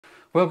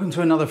Welcome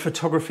to another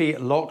photography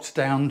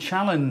lockdown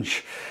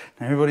challenge.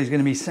 Now everybody's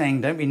going to be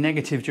saying don't be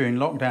negative during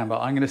lockdown,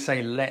 but I'm going to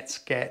say let's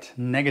get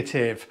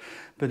negative,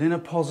 but in a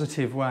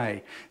positive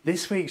way.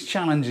 This week's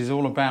challenge is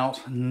all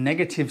about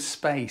negative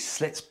space.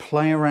 Let's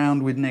play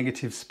around with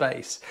negative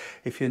space.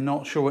 If you're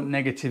not sure what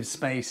negative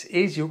space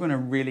is, you're going to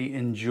really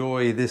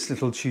enjoy this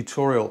little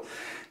tutorial.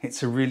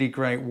 It's a really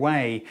great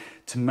way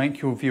to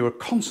make your viewer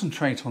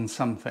concentrate on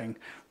something,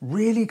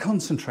 really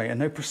concentrate and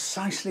know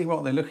precisely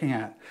what they're looking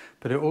at.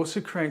 But it also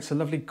creates a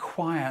lovely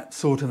quiet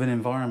sort of an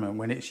environment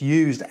when it's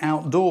used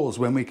outdoors,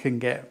 when we can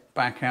get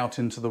back out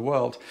into the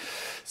world.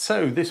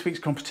 So this week's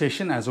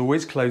competition, as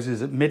always,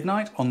 closes at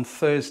midnight on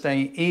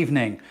Thursday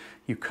evening.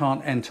 You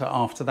can't enter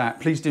after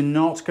that. Please do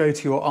not go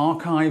to your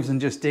archives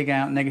and just dig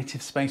out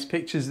negative space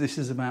pictures. This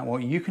is about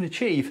what you can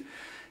achieve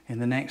in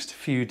the next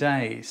few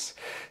days.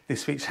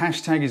 This week's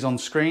hashtag is on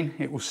screen.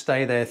 It will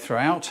stay there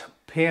throughout,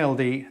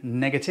 PLD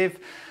negative.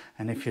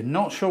 And if you're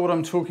not sure what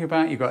I'm talking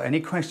about, you've got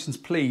any questions,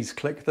 please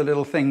click the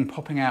little thing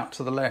popping out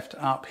to the left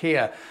up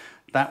here.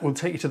 That will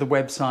take you to the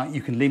website.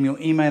 You can leave me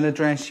your email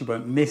address. You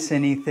won't miss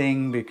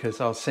anything because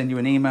I'll send you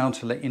an email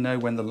to let you know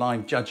when the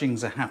live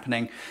judgings are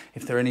happening,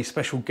 if there are any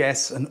special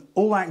guests and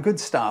all that good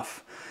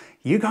stuff.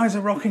 You guys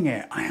are rocking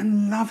it. I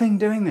am loving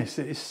doing this.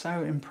 It is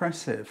so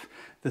impressive,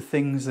 the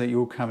things that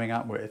you're coming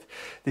up with.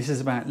 This is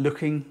about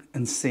looking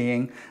and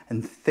seeing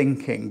and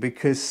thinking,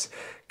 because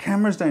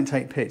cameras don't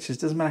take pictures.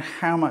 Doesn't matter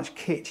how much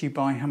kit you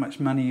buy, how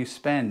much money you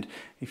spend.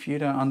 If you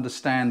don't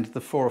understand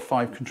the 4 or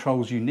 5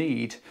 controls you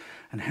need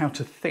and how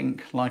to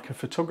think like a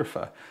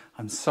photographer,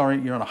 I'm sorry,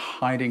 you're on a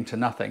hiding to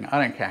nothing.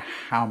 I don't care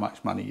how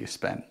much money you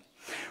spend.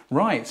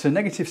 Right, so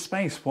negative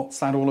space, what's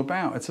that all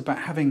about? It's about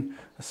having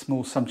a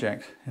small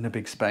subject in a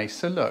big space.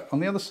 So look, on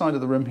the other side of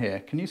the room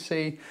here, can you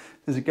see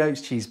there's a goat's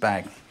cheese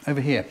bag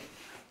over here?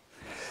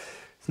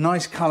 It's a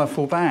nice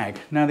colourful bag.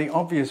 Now the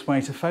obvious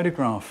way to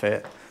photograph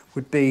it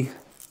would be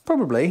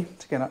probably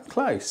to get up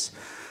close.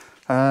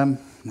 Let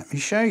me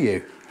show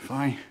you. If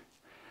I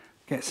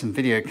get some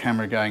video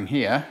camera going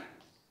here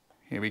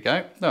we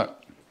go,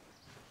 look.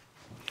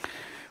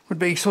 Would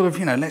be sort of,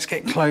 let's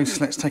get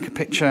close, let's take a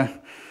picture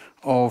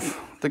of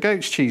the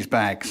goat's cheese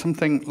bag,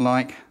 something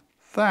like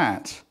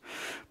that.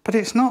 But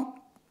it's not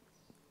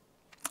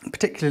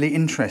particularly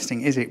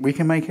interesting, is it? We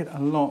can make it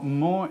a lot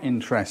more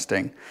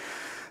interesting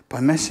by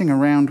messing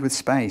around with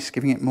space,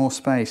 giving it more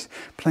space,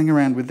 playing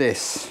around with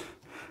this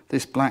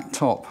black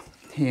top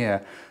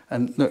here.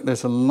 And look,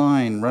 there's a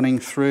line running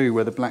through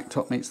where the black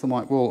top meets the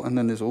white wall, and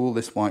then there's all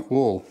this white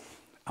wall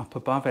up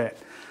above it.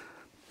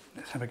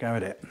 Let's have a go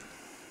at it.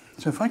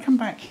 So if I come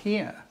back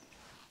here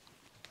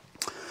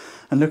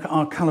and look at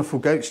our colourful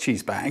goat's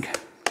cheese bag,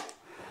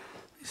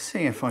 let's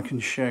see if I can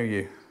show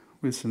you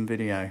with some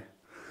video.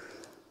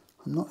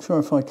 I'm not sure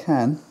if I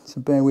can,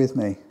 so bear with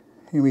me.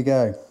 Here we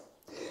go.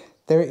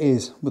 There it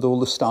is with all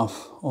the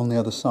stuff on the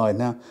other side.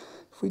 Now,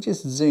 if we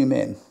just zoom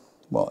in,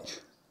 watch.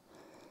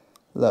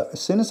 Look, as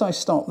soon as I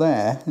stop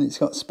there and it's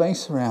got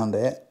space around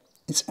it,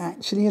 it's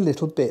actually a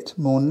little bit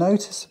more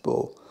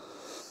noticeable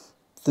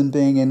than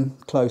being in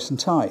close and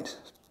tight,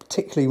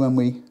 particularly when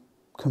we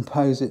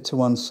compose it to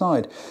one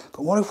side.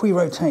 But what if we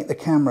rotate the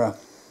camera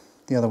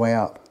the other way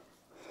up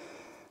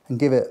and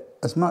give it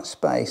as much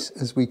space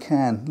as we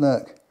can?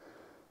 Look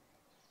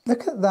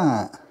at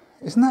that.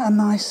 Isn't that a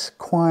nice,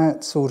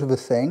 quiet sort of a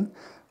thing?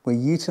 We're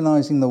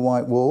utilising the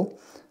white wall.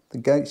 The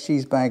goat's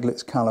cheese bag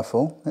looks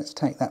colourful. Let's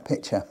take that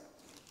picture.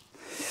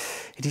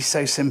 It is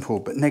so simple,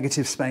 but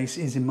negative space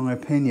is, in my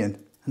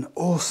opinion, an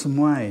awesome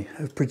way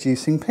of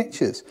producing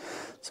pictures.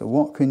 So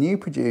what can you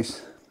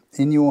produce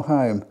in your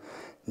home?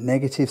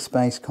 Negative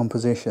space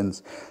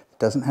compositions. It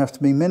doesn't have to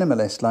be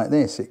minimalist like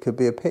this. It could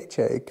be a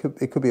picture, it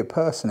could be a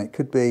person, it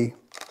could be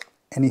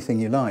anything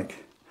you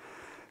like.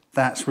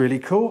 That's really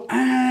cool.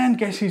 And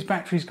guess whose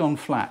battery's gone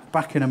flat?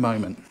 Back in a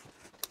moment.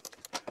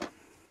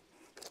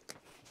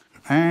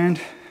 And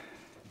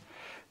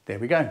there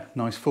we go,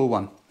 nice full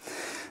one.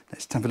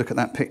 Let's have a look at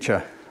that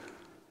picture.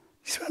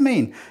 You see what I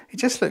mean? It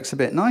just looks a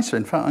bit nicer.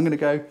 In fact, I'm going to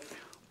go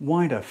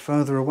wider,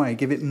 further away,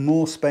 give it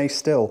more space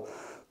still,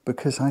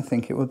 because I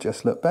think it will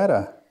just look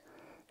better.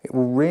 It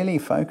will really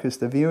focus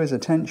the viewer's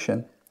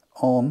attention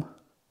on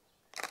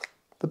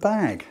the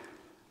bag.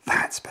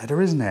 That's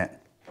better, isn't it?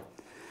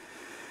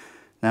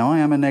 Now, I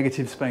am a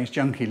negative space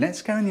junkie.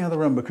 Let's go in the other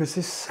room because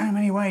there's so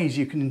many ways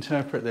you can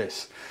interpret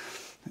this.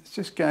 Let's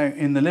just go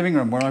in the living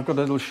room where I've got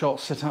a little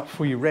shot set up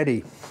for you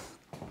ready.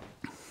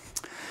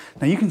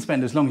 Now, you can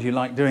spend as long as you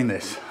like doing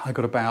this. I've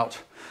got about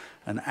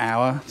an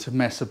hour to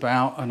mess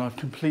about, and I've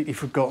completely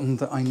forgotten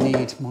that I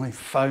need my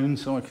phone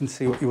so I can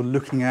see what you're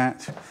looking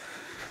at.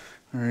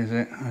 Where is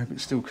it? I hope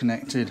it's still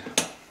connected.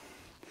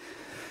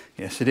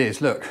 Yes, it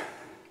is. Look.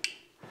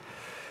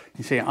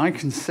 You see, I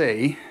can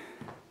see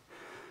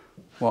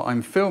what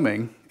I'm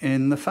filming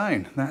in the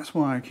phone. That's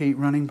why I keep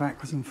running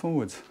backwards and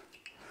forwards.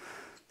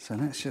 So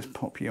let's just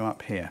pop you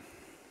up here.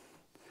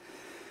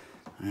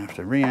 I have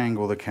to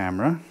re-angle the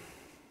camera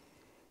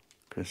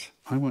because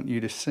I want you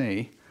to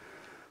see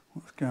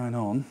what's going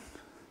on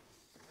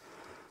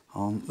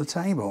the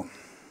table.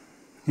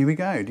 Here we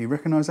go. Do you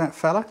recognise that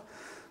fella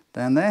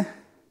down there?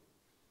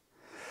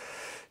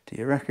 Do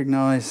you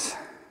recognise...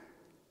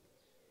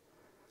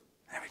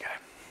 There we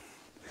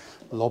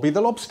go. Lobby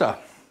the lobster.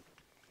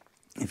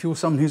 If you're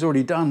someone who's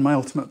already done my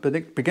Ultimate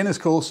Beginner's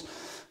course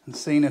and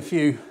seen a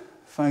few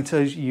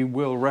photos, you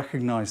will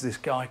recognise this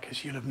guy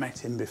because you'll have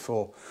met him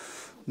before.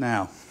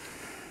 Now,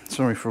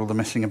 sorry for all the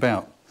messing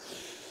about.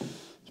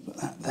 Let's put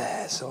that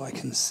there so I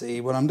can see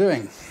what I'm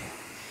doing.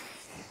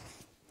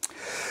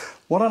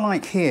 What I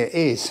like here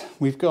is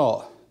we've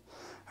got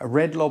a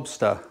red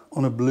lobster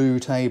on a blue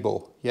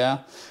table,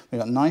 yeah? We've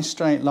got nice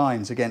straight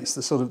lines against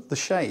the sort of the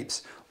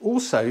shapes.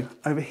 Also,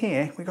 over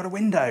here, we've got a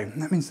window.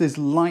 That means there's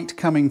light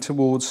coming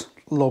towards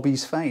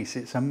Lobby's face.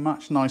 It's a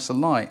much nicer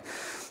light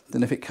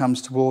than if it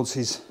comes towards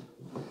his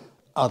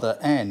other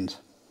end.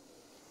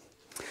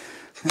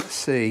 Let's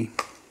see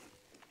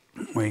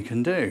what we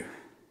can do.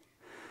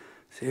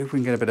 See if we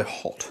can get a bit of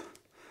hot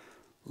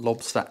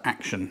lobster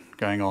action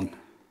going on.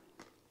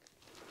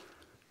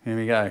 Here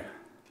we go.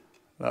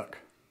 Look.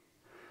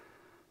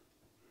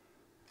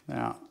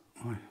 Now,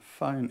 my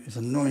phone is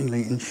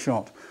annoyingly in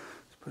shot.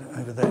 Let's put it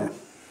over there.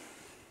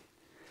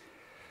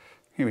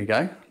 Here we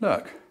go.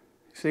 Look.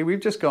 See, we've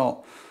just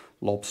got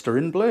lobster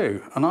in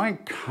blue, and I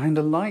kind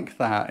of like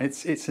that.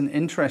 It's an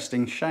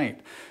interesting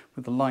shape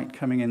with the light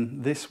coming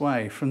in this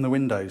way from the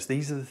windows.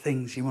 These are the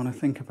things you want to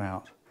think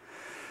about.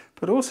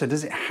 But also,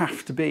 does it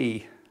have to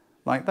be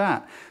like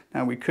that?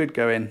 Now, we could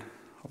go in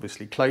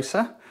obviously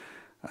closer.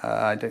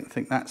 I don't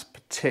think that's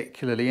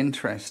particularly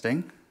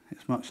interesting.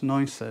 It's much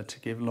nicer to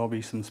give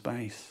Lobby some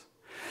space.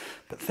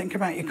 But think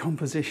about your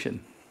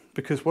composition,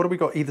 because what have we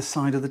got either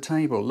side of the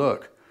table?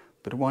 Look,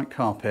 bit of white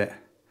carpet,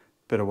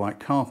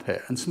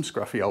 and some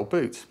scruffy old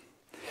boots.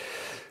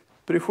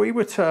 But if we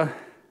were to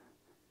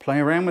play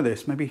around with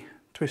this, maybe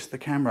twist the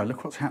camera,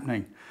 look what's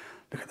happening.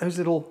 Look at those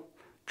little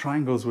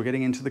triangles we're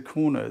getting into the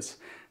corners.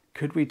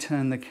 Could we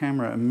turn the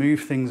camera and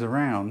move things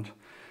around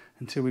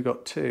until we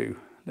got two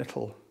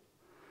little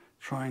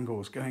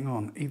triangles going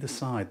on either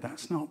side?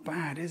 That's not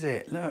bad, is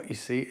it? Look, you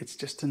see, it's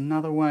just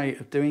another way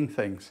of doing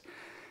things.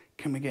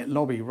 Can we get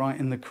Lobby right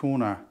in the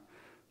corner?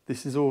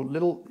 This is all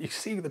little, you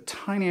see the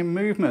tiny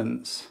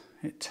movements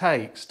it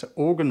takes to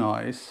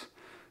organise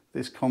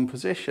this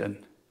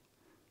composition.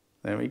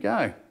 There we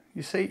go.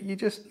 You see, you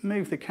just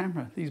move the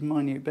camera, these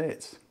minute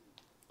bits.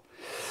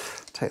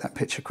 Take that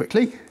picture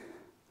quickly,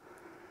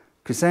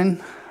 because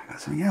then I've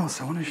got something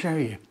else I want to show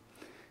you.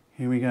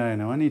 Here we go.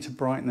 Now I need to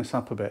brighten this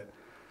up a bit.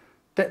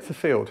 Depth of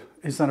field,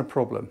 is that a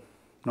problem?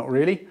 Not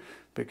really,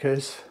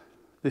 because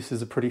this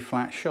is a pretty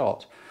flat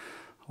shot.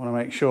 I want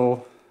to make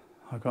sure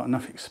I've got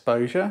enough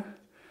exposure.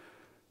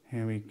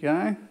 Here we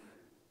go.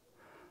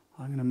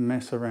 I'm going to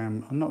mess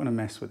around. I'm not going to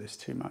mess with this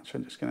too much.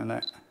 I'm just going to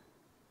let...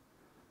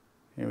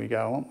 Here we go.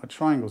 I want my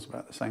triangles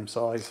about the same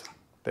size.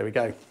 There we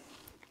go.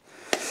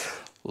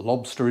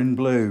 Lobster in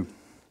blue.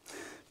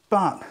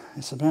 But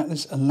it's about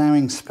this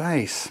allowing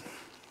space.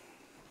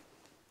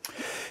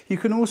 You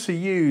can also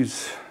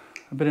use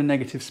a bit of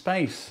negative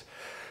space.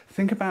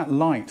 Think about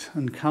light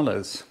and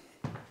colours,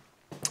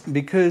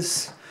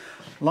 because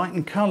light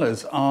and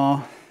colours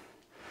are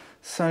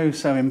so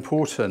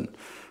important.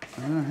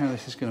 I don't know how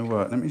this is going to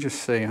work. Let me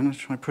just see. I'm going to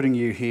try putting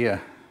you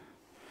here.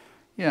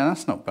 Yeah,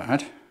 that's not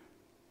bad.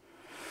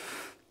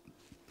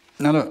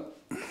 Now look,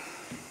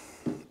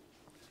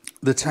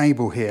 the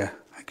table here,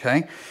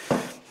 okay?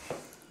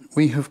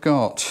 We have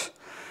got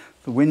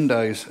the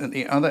windows at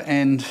the other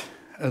end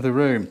of the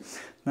room.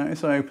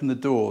 Notice I open the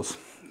doors.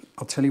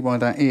 I'll tell you why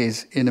that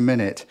is in a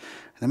minute.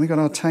 And then we've got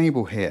our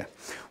table here.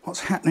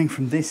 What's happening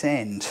from this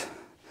end?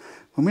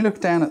 When we look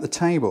down at the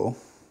table,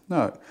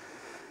 look,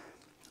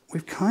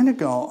 we've kind of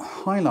got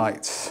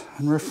highlights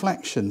and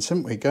reflections,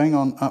 haven't we, going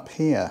on up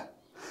here.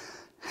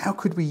 How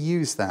could we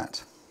use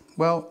that?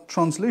 Well,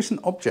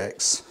 translucent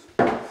objects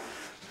are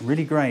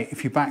really great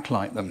if you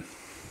backlight them.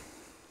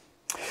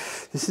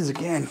 This is,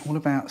 again, all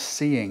about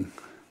seeing,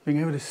 being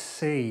able to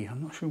see.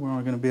 I'm not sure where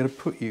I'm going to be able to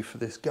put you for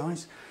this,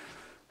 guys.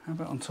 How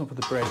about on top of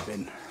the bread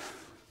bin?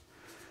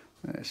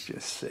 Let's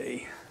just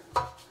see.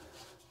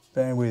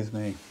 Bear with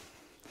me.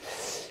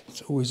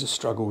 It's always a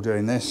struggle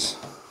doing this.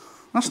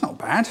 That's not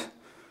bad.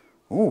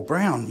 Oh,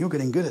 Browne, you're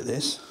getting good at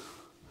this.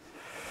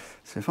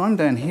 So if I'm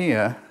down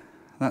here,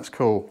 that's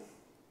cool.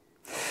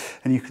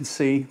 And you can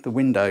see the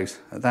windows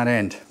at that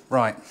end.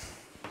 Right.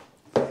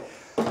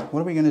 What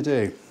are we going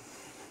to do?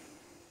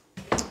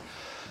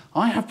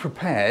 I have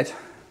prepared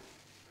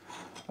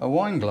a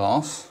wine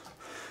glass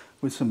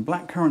with some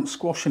blackcurrant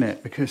squash in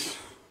it, because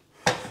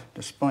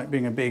despite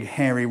being a big,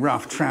 hairy,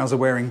 rough,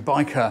 trouser-wearing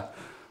biker,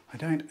 I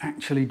don't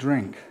actually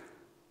drink.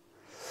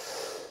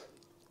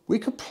 We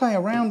could play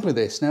around with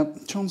this. Now,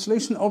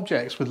 translucent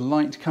objects with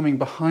light coming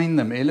behind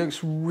them, it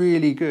looks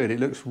really good. It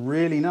looks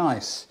really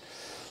nice.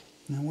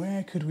 Now,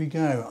 where could we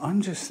go?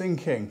 I'm just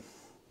thinking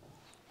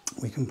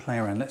we can play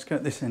around. Let's go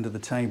at this end of the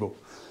table.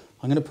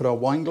 I'm going to put our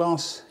wine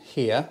glass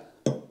here.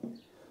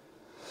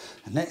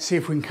 And let's see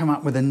if we can come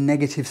up with a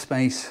negative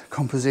space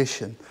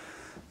composition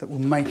that will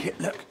make it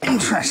look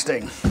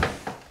interesting.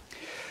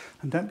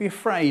 And don't be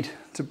afraid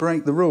to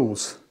break the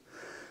rules.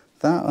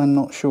 That I'm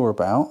not sure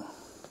about.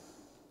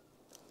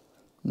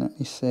 Let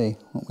me see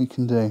what we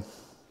can do.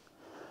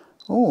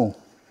 Oh,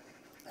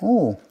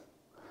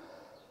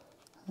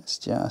 let's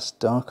just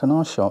darken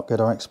our shot, get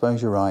our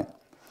exposure right.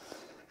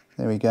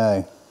 There we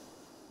go.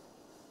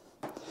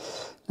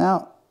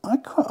 Now, I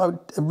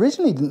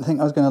originally didn't think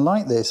I was going to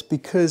like this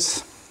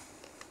because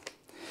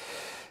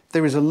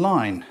there is a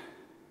line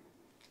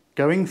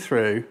going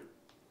through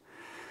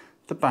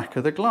the back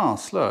of the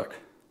glass, look.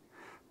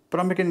 But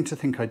I'm beginning to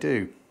think I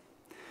do.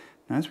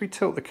 Now, as we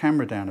tilt the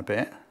camera down a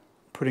bit,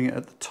 putting it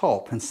at the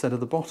top instead of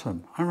the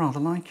bottom, I rather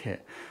like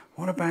it.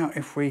 What about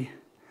if we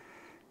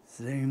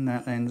zoom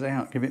that lens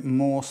out, give it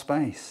more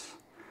space?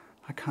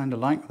 I kind of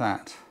like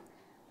that.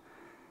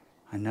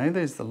 I know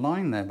there's the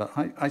line there, but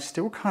I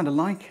still kind of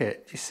like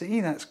it. You see,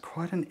 that's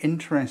quite an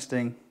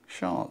interesting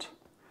shot.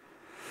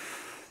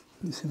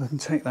 Let's see if I can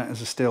take that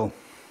as a still.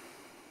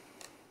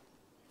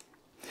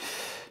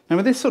 Now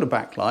with this sort of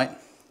backlight,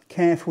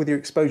 careful with your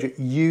exposure,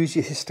 use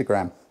your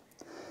histogram.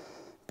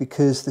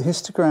 Because the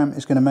histogram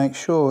is going to make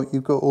sure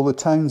you've got all the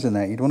tones in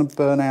there. You'd want to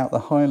burn out the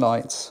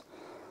highlights,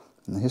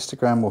 and the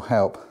histogram will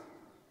help.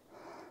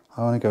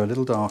 I want to go a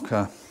little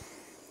darker,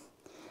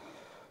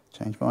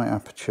 change my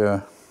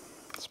aperture,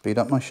 speed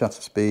up my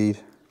shutter speed,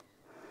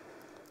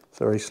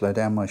 sorry, slow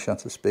down my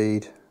shutter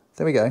speed.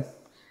 There we go,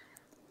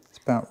 it's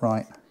about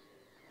right.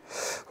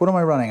 What am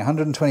I running?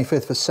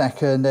 125th per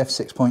second,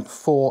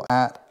 f6.4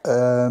 at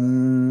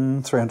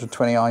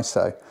 320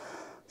 ISO.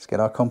 Let's get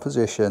our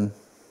composition,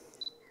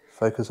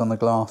 focus on the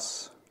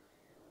glass,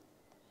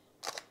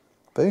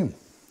 boom.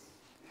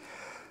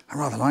 I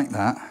rather like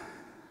that.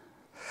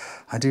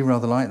 I do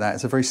rather like that.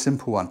 It's a very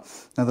simple one.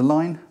 Now the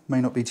line may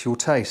not be to your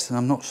taste, and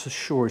I'm not so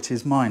sure it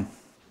is mine.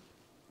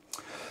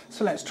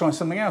 So let's try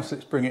something else.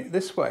 Let's bring it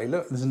this way.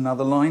 Look, there's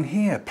another line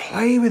here.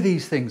 Play with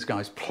these things,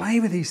 guys.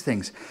 Play with these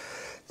things.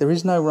 There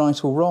is no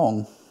right or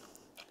wrong.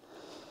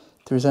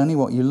 There is only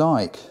what you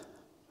like.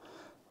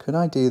 Could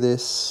I do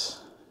this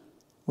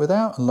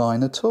without a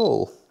line at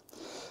all,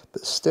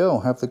 but still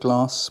have the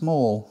glass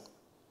small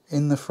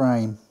in the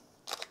frame?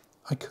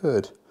 I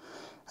could.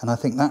 And I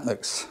think that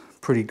looks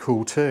pretty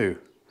cool too.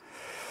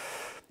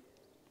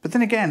 But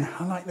then again,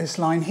 I like this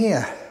line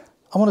here.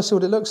 I want to see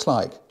what it looks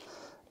like.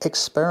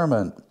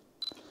 Experiment.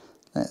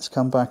 Let's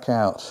come back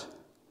out.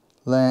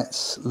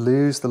 Let's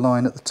lose the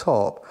line at the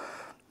top.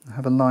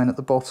 Have a line at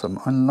the bottom.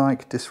 I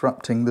like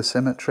disrupting the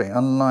symmetry. I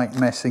like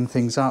messing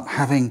things up,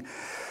 having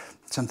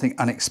something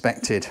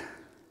unexpected.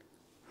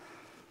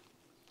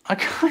 I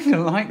kind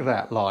of like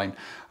that line.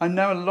 I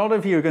know a lot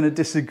of you are going to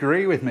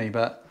disagree with me,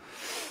 but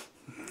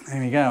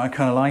there we go, I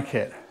kind of like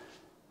it.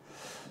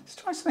 Let's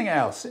try something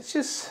else. Let's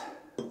just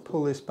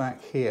pull this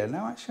back here.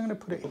 No, actually I'm going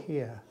to put it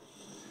here.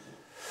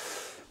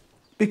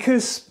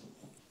 Because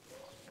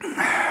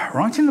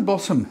right in the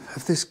bottom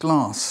of this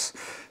glass,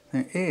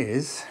 there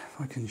is,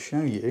 if I can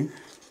show you,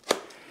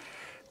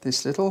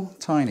 this little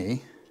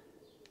tiny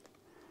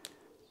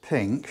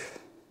pink.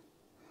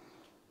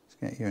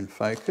 Let's get you in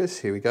focus.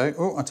 Here we go.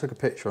 Oh, I took a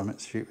picture. I meant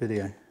to shoot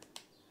video.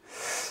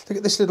 Look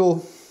at this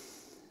little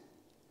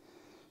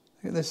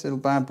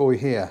bad boy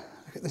here.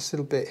 Look at this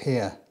little bit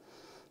here.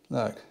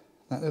 Look,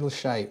 that little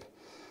shape.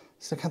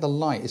 So look how the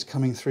light is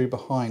coming through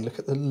behind. Look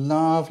at the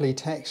lovely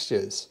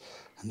textures.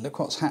 And look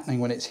what's happening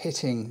when it's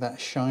hitting that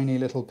shiny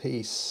little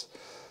piece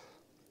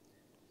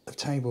of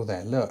table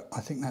there. Look, I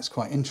think that's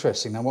quite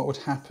interesting. Now what would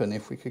happen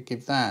if we could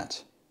give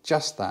that,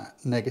 just that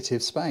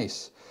negative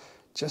space,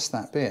 just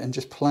that bit, and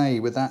just play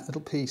with that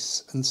little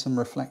piece and some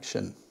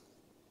reflection.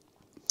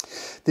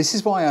 This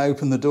is why I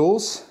opened the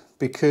doors,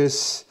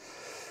 because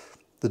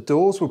the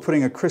doors were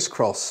putting a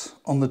crisscross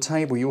on the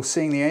table. You're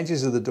seeing the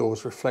edges of the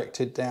doors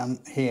reflected down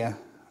here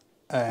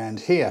and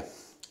here.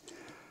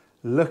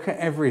 Look at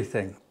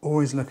everything.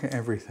 Always look at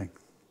everything.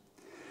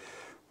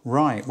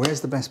 Right, where's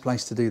the best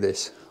place to do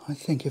this? I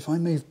think if I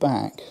move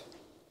back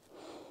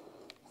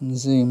and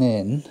zoom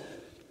in,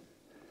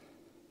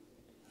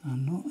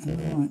 I'm not in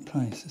the right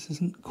place. This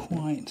isn't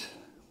quite...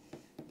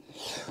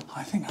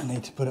 I think I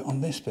need to put it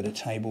on this bit of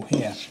table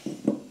here.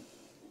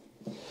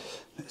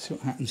 Let's see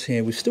what happens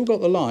here. We've still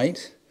got the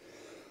light.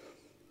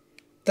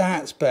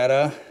 That's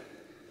better.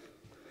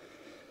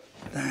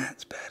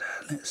 That's better.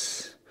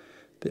 Let's...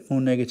 a bit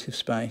more negative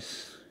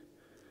space.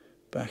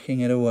 Backing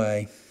it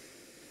away.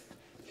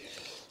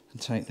 And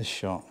take this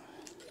shot.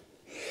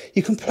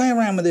 You can play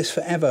around with this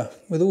forever,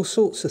 with all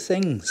sorts of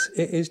things.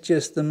 It is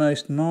just the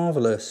most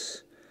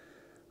marvellous.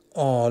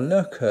 Oh,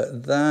 look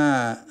at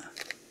that.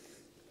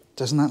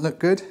 Doesn't that look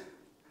good?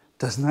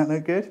 Doesn't that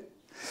look good?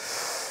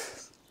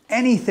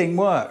 Anything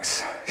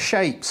works.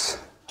 Shapes.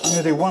 I'm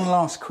going to do one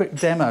last quick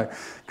demo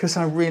because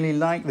I really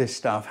like this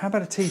stuff. How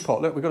about a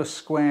teapot? Look, we've got a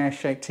square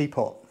shaped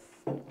teapot.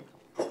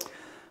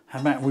 How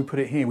about we put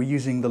it here? We're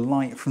using the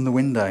light from the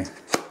window.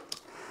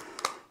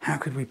 How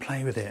could we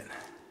play with it?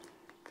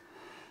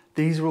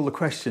 These are all the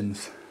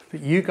questions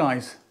that you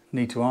guys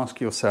need to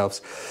ask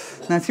yourselves.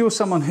 Now, if you're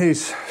someone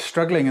who's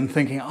struggling and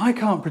thinking, I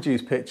can't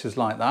produce pictures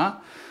like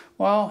that,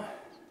 well,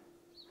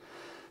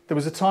 There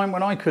was a time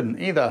when I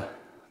couldn't either.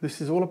 This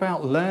is all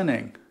about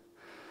learning.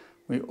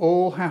 We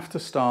all have to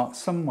start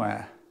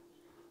somewhere.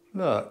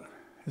 Look,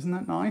 isn't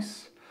that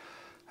nice?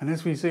 And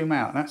as we zoom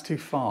out, that's too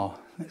far.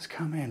 Let's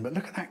come in, but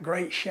look at that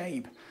great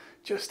shape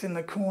just in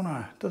the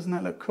corner. Doesn't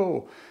that look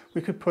cool? We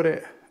could put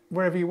it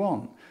wherever you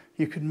want.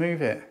 You could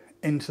move it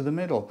into the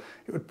middle.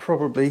 It would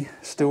probably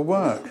still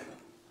work.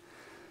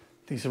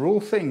 These are all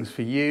things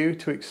for you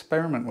to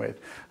experiment with.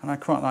 And I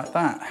quite like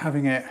that,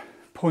 having it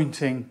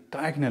pointing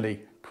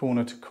diagonally,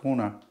 corner to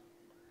corner.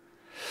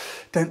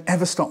 Don't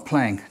ever stop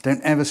playing.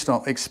 Don't ever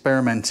stop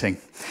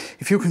experimenting.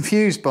 If you're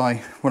confused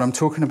by what I'm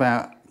talking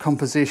about,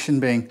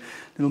 composition being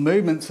little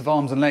movements of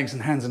arms and legs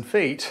and hands and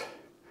feet,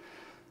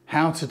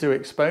 how to do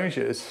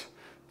exposures,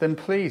 then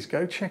please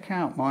go check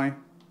out my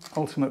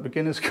Ultimate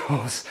Beginners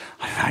course.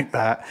 I like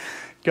that.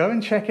 Go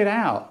and check it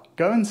out.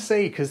 Go and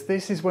see, because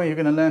this is where you're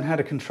going to learn how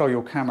to control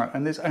your camera,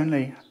 and there's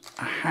only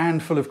a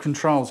handful of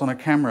controls on a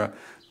camera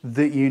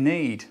that you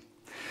need.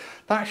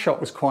 That shot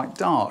was quite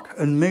dark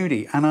and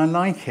moody, and I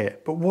like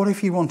it, but what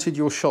if you wanted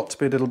your shot to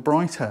be a little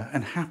brighter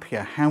and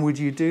happier? How would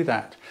you do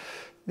that?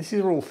 These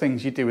are all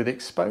things you do with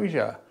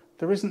exposure.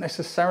 There isn't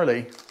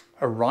necessarily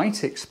a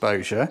right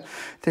exposure,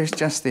 there's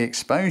just the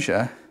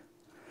exposure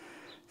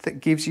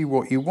that gives you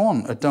what you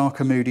want, a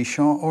darker moody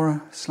shot or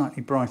a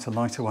slightly brighter,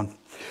 lighter one.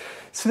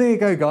 So there you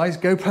go, guys,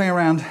 go play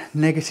around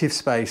negative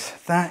space.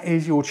 That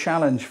is your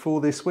challenge for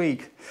this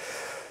week.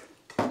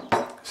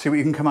 See what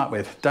you can come up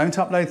with. Don't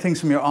upload things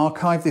from your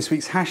archive. This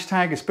week's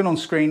hashtag, it's been on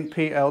screen,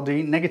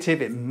 PLD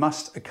negative. It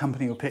must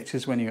accompany your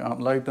pictures when you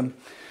upload them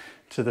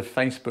to the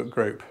Facebook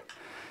group.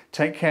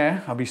 Take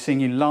care. I'll be seeing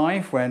you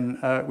live when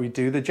we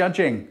do the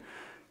judging.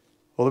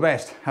 All the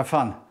best, have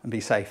fun and be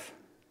safe.